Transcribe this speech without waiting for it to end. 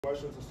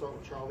Questions. Let's start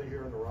with Charlie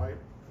here on the right.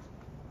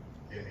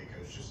 Yeah, hey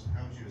coach, just how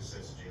would you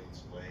assess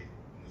Jalen's play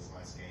in this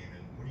last game,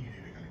 and what do you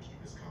do to kind of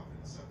keep his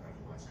confidence up after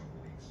the last couple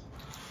of weeks?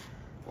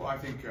 Well, I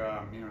think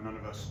none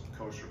of us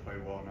coached or played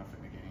well enough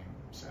in the game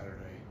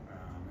Saturday,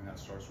 and that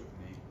starts with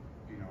me.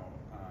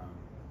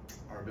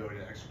 Our ability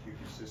to execute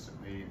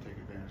consistently and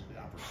take advantage of the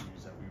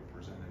opportunities that we were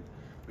presented.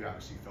 We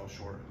obviously fell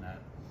short in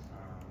that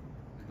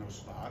in those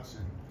spots,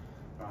 and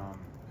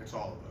it's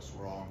all of us.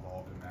 We're all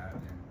involved in that.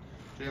 And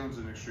Jalen's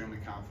an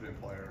extremely confident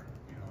player.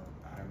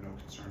 I have no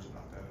concerns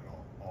about that at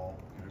all.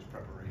 His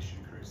preparation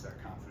creates that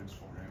confidence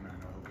for him, and I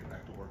know he'll get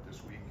back to work this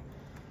week,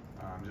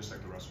 just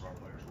like the rest of our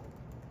players will.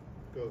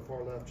 Go to the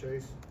far left,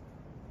 Chase.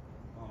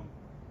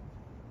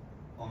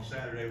 On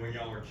Saturday, when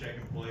y'all were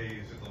checking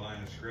plays at the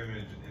line of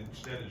scrimmage,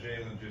 instead of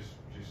Jalen just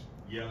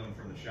yelling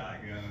from the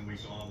shotgun, we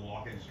saw him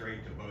walking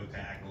straight to both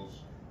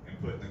tackles and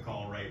putting the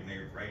call right in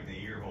the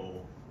ear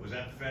hole. Was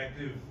that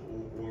effective,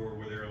 or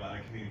were there a lot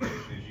of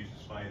communication issues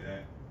despite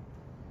that?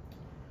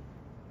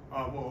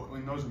 Well,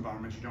 in those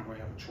environments, you don't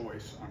really have a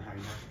choice on how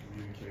you have to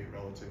communicate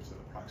relative to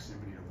the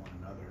proximity to one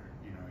another.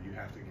 You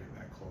have to get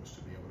that close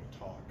to be able to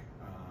talk.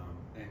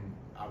 And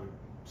I would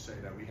say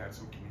that we had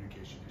some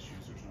communication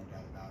issues, there's no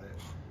doubt about it,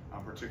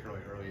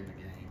 particularly early in the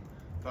game.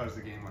 I thought as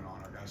the game went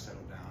on, our guys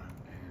settled down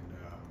and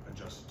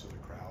adjusted to the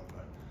crowd.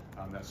 But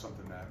that's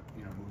something that,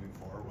 moving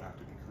forward, we'll have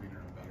to be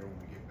cleaner and better when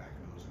we get back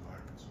into those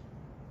environments.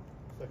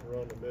 Second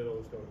row in the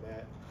middle. Let's go to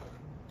Matt.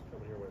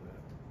 Coming your way,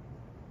 Matt.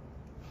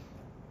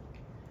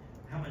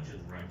 How much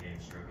of the run game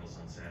struggles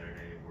on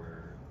Saturday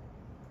were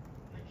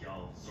like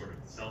y'all sort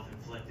of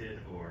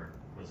self-inflicted, or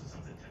was it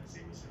something Tennessee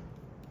was doing?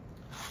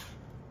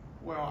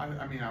 Well, I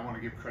want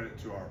to give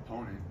credit to our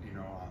opponent,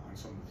 on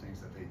some of the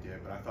things that they did,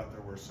 but I thought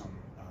there were some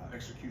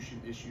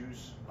execution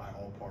issues by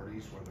all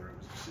parties, whether it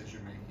was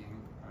decision-making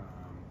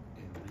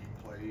in read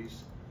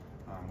plays,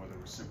 whether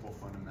it was simple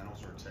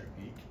fundamentals or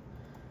technique.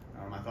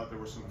 I thought there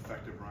were some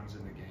effective runs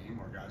in the game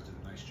where guys did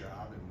a nice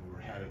job and we were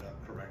headed up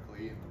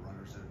correctly, and the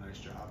runners did a nice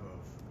job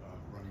of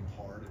running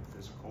hard and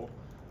physical,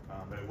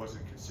 but it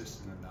wasn't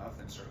consistent enough,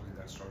 and certainly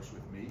that starts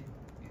with me,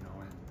 and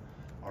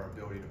our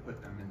ability to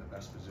put them in the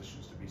best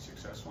positions to be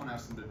successful and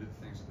ask them to do the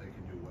things that they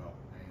can do well.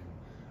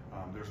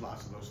 And there's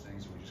lots of those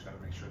things, and we just got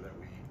to make sure that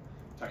we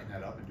tighten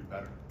that up and do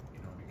better,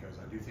 because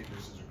I do think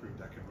this is a group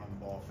that can run the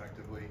ball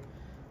effectively,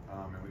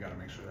 and we got to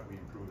make sure that we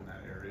improve in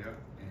that area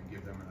and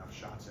give them enough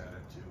shots at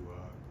it to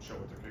show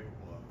what they're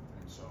capable of.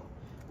 And so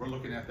we're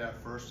looking at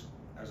that first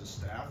as a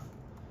staff,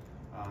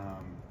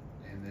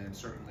 and then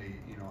certainly,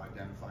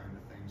 identifying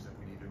the things that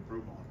we need to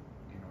improve on,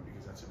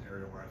 because that's an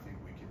area where I think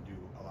we can do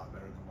a lot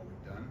better than what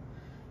we've done.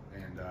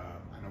 And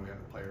I know we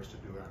have the players to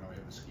do it. I know we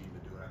have the scheme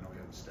to do it. I know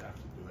we have the staff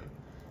to do it.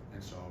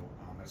 And so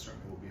that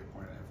certainly will be a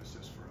point of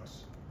emphasis for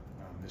us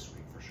this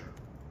week for sure.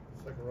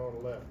 Second row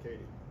on the left,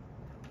 Katie.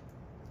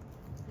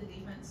 The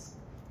defense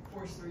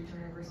forced 3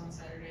 turnovers on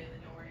Saturday, and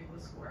then y'all weren't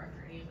able to score after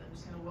any of them.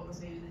 Just kind of what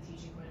was maybe the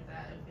teaching point of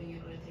that, of being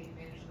able to take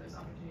advantage of those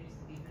opportunities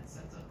the defense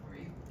sets up for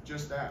you?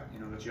 Just that,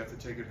 that you have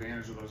to take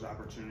advantage of those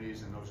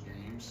opportunities in those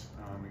games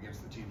against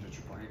the teams that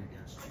you're playing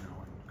against, and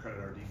credit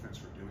our defense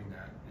for doing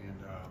that. And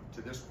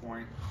to this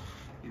point,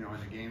 in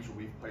the games where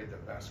we've played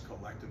the best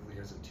collectively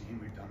as a team,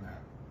 we've done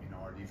that.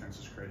 Our defense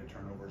has created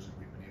turnovers, and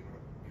we've been able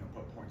to,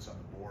 put points on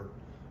the board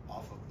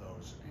off of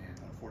those. And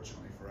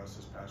unfortunately for us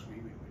this past week,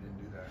 we didn't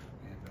do that,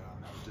 and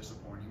that was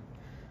disappointing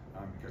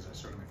because I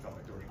certainly felt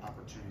like there were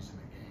opportunities in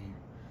the game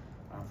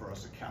for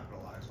us to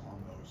capitalize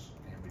on those,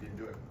 and we didn't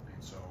do it.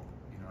 And so,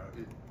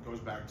 it goes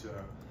back to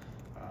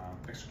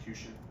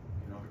execution.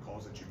 The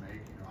calls that you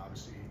make.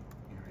 Obviously,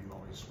 you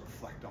always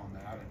reflect on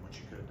that and what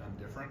you could have done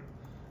different.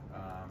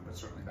 But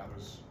certainly that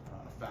was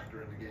a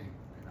factor in the game,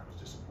 and that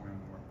was disappointing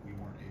when we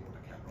weren't able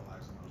to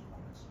capitalize on those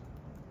moments.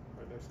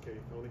 Right next to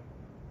Katie, Tony.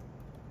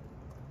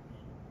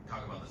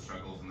 Talk about the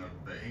struggles and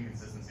the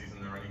inconsistencies in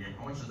the running game.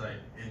 How much does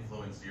that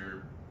influence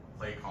your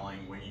play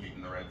calling when you get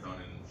in the red zone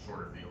and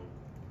shorter field?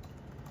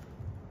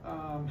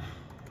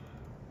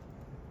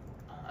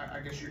 I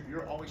guess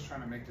you're always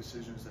trying to make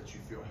decisions that you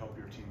feel help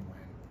your team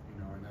win,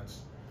 and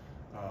that's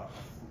a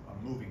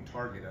moving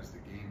target as the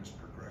game is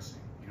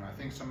progressing. I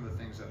think some of the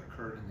things that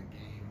occurred in the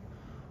game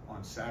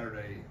on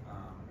Saturday,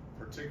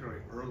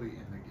 particularly early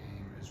in the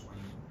game, is when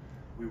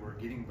we were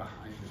getting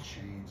behind the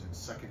chains in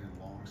second and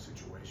long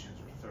situations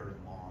or third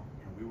and long.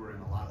 We were in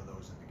a lot of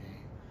those in the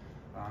game.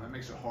 That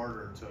makes it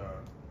harder to,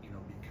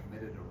 be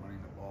committed to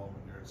running the ball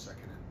when you're in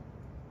second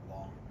and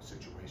long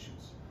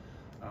situations.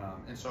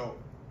 And so,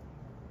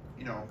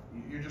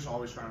 you're just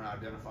always trying to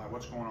identify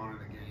what's going on in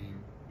the game.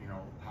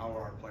 How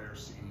are our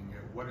players seeing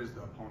it? What is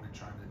the opponent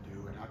trying to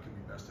do, and how can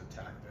we best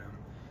attack them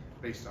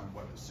based on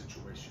what the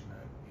situation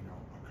that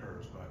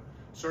occurs? But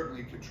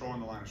certainly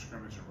controlling the line of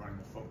scrimmage and running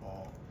the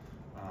football,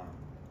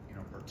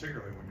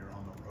 particularly when you're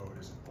on the road,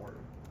 is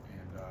important.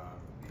 And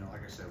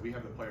like I said, we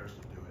have the players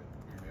to do it.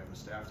 We have the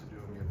staff to do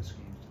it. We have the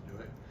schemes to do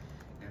it.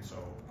 And so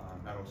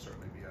that'll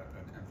certainly be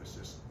an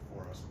emphasis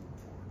for us moving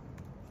forward.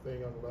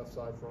 Staying on the left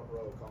side, front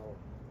row, Colin.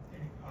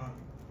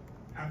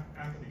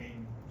 After the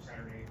game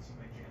Saturday, it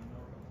seemed like Jalen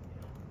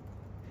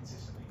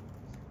consistently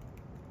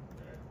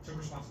took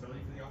responsibility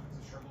for the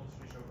offensive struggles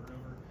just over and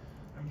over.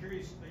 I'm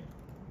curious, like,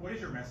 what is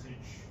your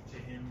message to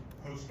him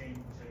post game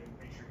to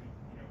make sure he,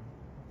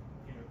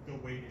 the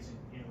weight isn't,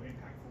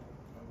 impactful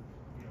of,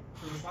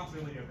 the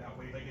responsibility of that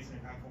weight, like, isn't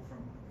impactful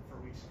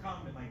for weeks to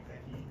come, and like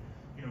that he,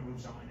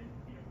 moves on and,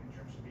 in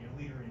terms of being a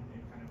leader and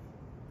kind of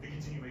the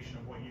continuation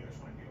of what you guys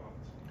want to do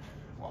offensively.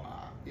 Well,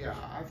 yeah,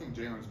 I think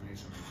Jalen's made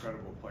some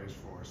incredible plays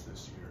for us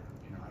this year.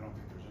 I don't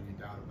think there's any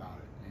doubt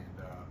about it.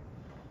 And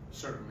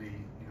certainly,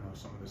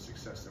 some of the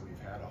success that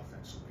we've had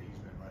offensively, he's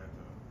been right at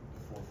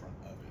the forefront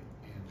of it.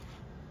 And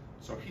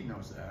so he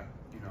knows that,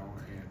 and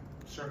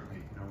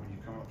certainly, when you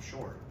come up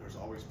short, there's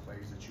always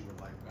plays that you would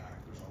like back.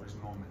 There's always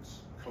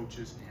moments,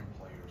 coaches and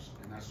players.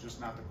 And that's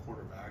just not the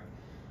quarterback.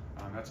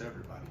 That's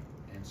everybody.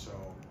 And so,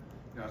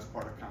 that's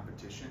part of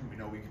competition. We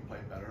know we can play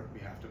better. We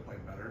have to play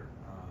better.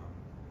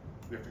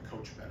 We have to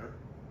coach better,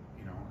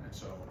 and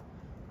so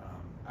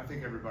I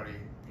think everybody,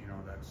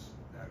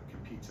 that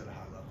competes at a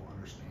high level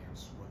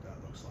understands what that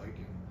looks like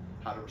and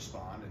how to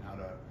respond and how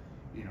to,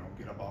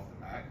 get up off the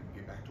mat and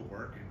get back to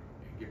work and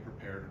get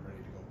prepared and ready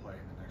to go play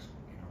in the next,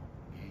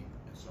 game.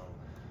 And so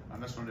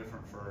that's no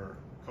different for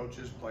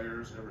coaches,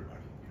 players, everybody.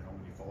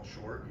 When you fall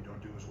short, you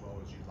don't do as well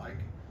as you'd like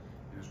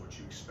and is what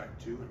you expect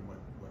to and what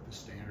the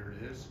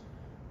standard is.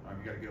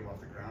 You got to get up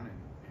off the ground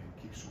and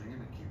keep swinging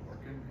and keep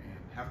working and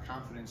have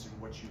confidence in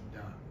what you've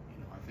done.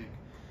 I think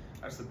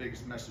that's the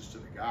biggest message to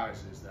the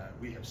guys is that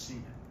we have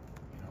seen it.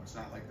 It's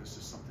not like this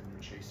is something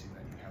you're chasing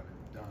that you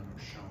haven't done or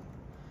shown.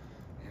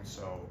 And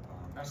so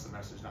that's the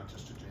message, not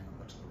just to Jalen,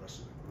 but to the rest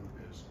of the group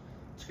is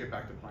let's get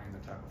back to playing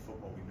the type of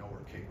football we know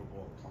we're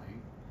capable of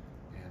playing.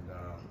 And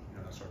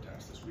that's our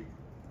task this week.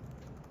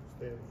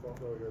 Stay in the front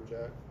row here,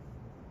 Jack.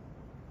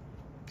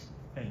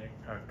 And Nick,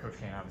 Coach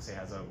Kane obviously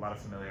has a lot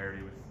of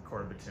familiarity with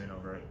Corey Batoon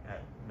over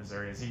at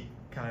Missouri. Has he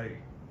kind of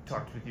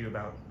talked with you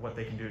about what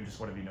they can do and just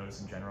what have you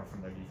noticed in general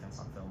from their defense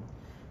on film?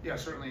 Yeah,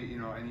 certainly,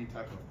 any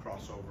type of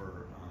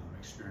crossover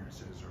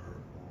experiences or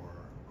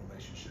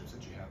relationships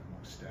that you have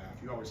amongst staff,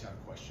 you always have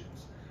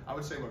questions. I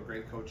would say what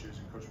great coaches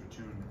and Coach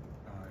Batoon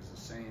is the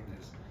same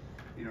is,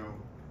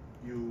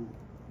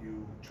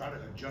 you try to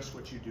adjust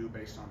what you do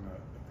based on the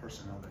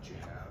personnel that you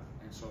have.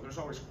 And so there's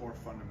always core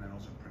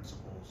fundamentals and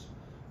principles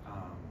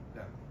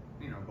that,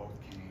 both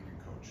Kane and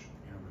Coach,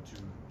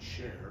 Batoon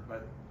share,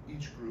 but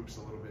each group's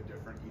a little bit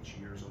different, each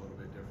year's a little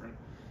bit different.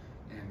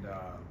 And,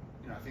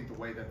 I think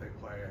the way that they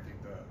play, I think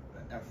the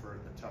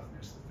effort, the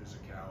toughness, the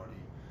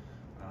physicality,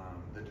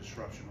 the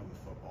disruption of the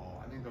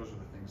football, I think those are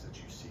the things that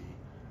you see,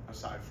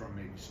 aside from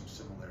maybe some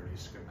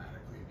similarities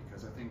schematically,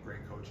 because I think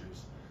great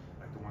coaches,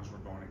 like the ones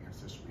we're going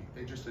against this week,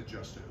 they just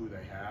adjust to who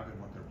they have and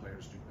what their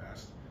players do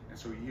best. And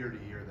so year to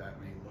year, that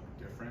may look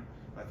different,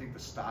 but I think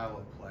the style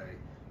of play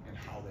and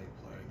how they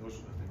play, those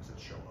are the things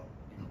that show up,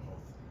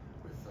 both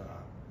with,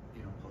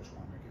 Coach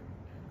Womack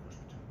and Coach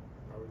Batoon.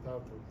 All right, we have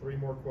time for 3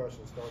 more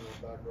questions, starting with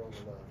back row on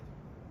the left.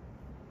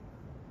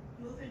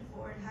 Moving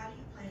forward, how do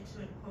you plan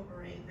to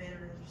incorporate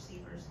veteran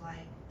receivers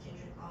like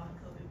Kendrick Law and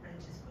Kobe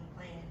Prentice when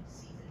playing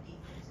seasoned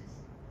defenses?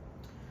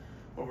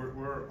 Well,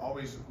 we're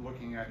always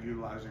looking at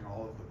utilizing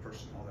all of the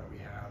personnel that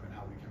we have and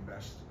how we can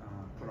best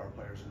put our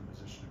players in a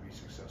position to be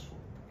successful.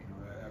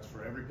 That's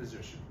for every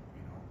position.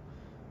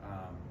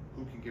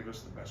 Who can give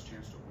us the best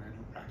chance to win?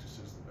 Who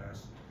practices the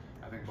best?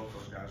 I think both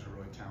those guys are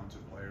really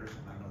talented players,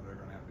 and I know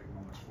they're going to have big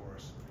moments for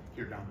us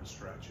here down the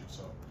stretch. And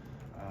so,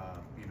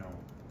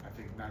 I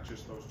think not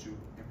just those two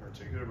in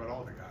particular, but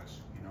all the guys.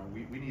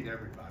 We need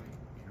everybody,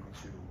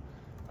 to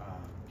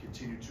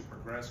continue to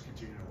progress,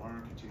 continue to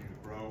learn, continue to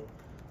grow,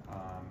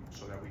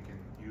 so that we can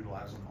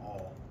utilize them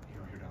all,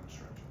 here down the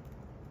stretch.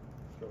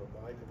 Let's go to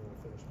Mike, and then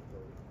we'll finish with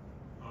Cody.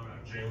 On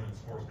Jalen's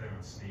fourth down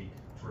sneak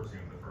towards the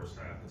end of the first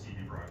half, the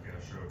TV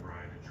broadcast showed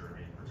Ryan and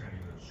Jeremy pretending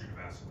to shoot a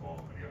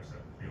basketball on the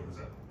upside of the field. Is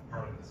that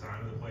part of the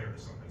design of the play or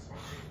just something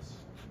spontaneous?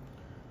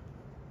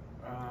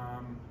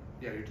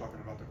 Yeah, you're talking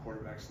about the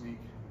quarterback sneak.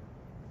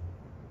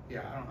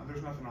 Yeah, I don't know.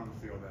 There's nothing on the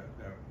field that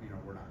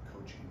we're not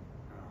coaching.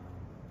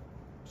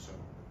 So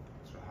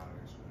that's how I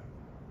answer that.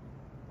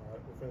 All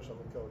right, we'll finish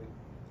up with Cody.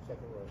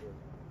 Second row here.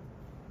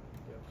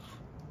 Yeah.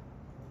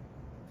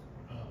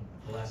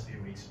 The last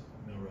few weeks,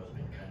 Milrow's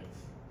been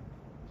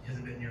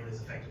hasn't been nearly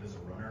as effective as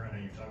a runner. I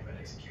know you've talked about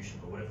execution,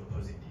 but what have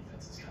opposing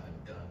defenses kind of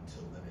done to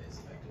limit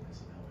his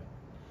effectiveness in that way?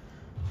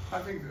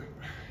 I think that,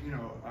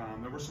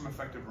 there were some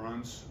effective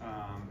runs.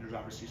 There's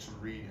obviously some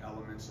read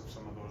elements of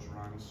some of those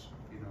runs,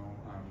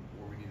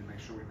 where we need to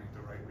make sure we make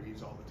the right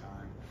reads all the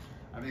time.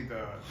 I think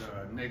the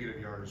negative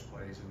yardage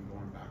plays and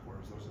going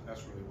backwards,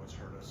 that's really what's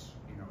hurt us,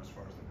 as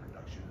far as the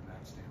production in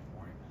that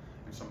standpoint.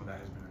 And some of that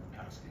has been in the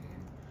past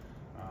game.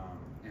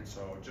 And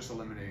so just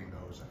eliminating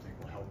those, I think,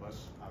 will help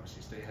us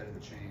obviously stay ahead of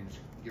the change,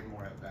 give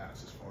more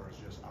at-bats as far as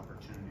just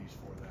opportunities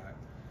for that.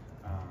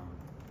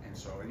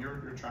 And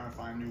you're trying to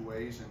find new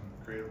ways and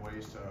creative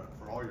ways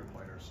for all your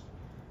players.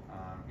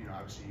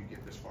 Obviously you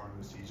get this far into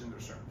the season,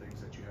 there's certain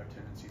things that you have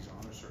tendencies on,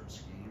 there's certain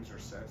schemes or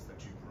sets that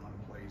you've run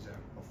plays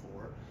at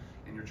before,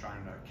 and you're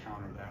trying to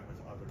counter that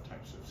with other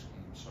types of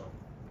schemes. So,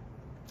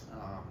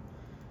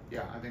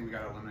 yeah, I think we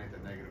got to eliminate the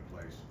negative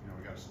plays.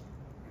 We got to,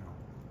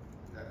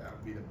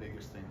 be the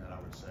biggest thing that I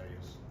would say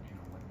is, you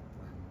know, when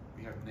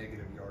we have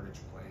negative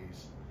yardage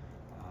plays,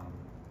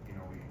 you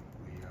know,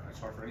 it's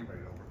hard for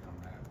anybody to overcome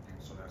that, and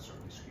so that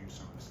certainly skews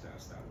some of the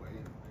stats that way,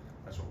 and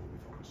that's what we'll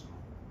be focusing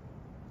on.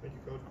 Thank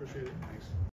you, Coach. Appreciate it. Thanks.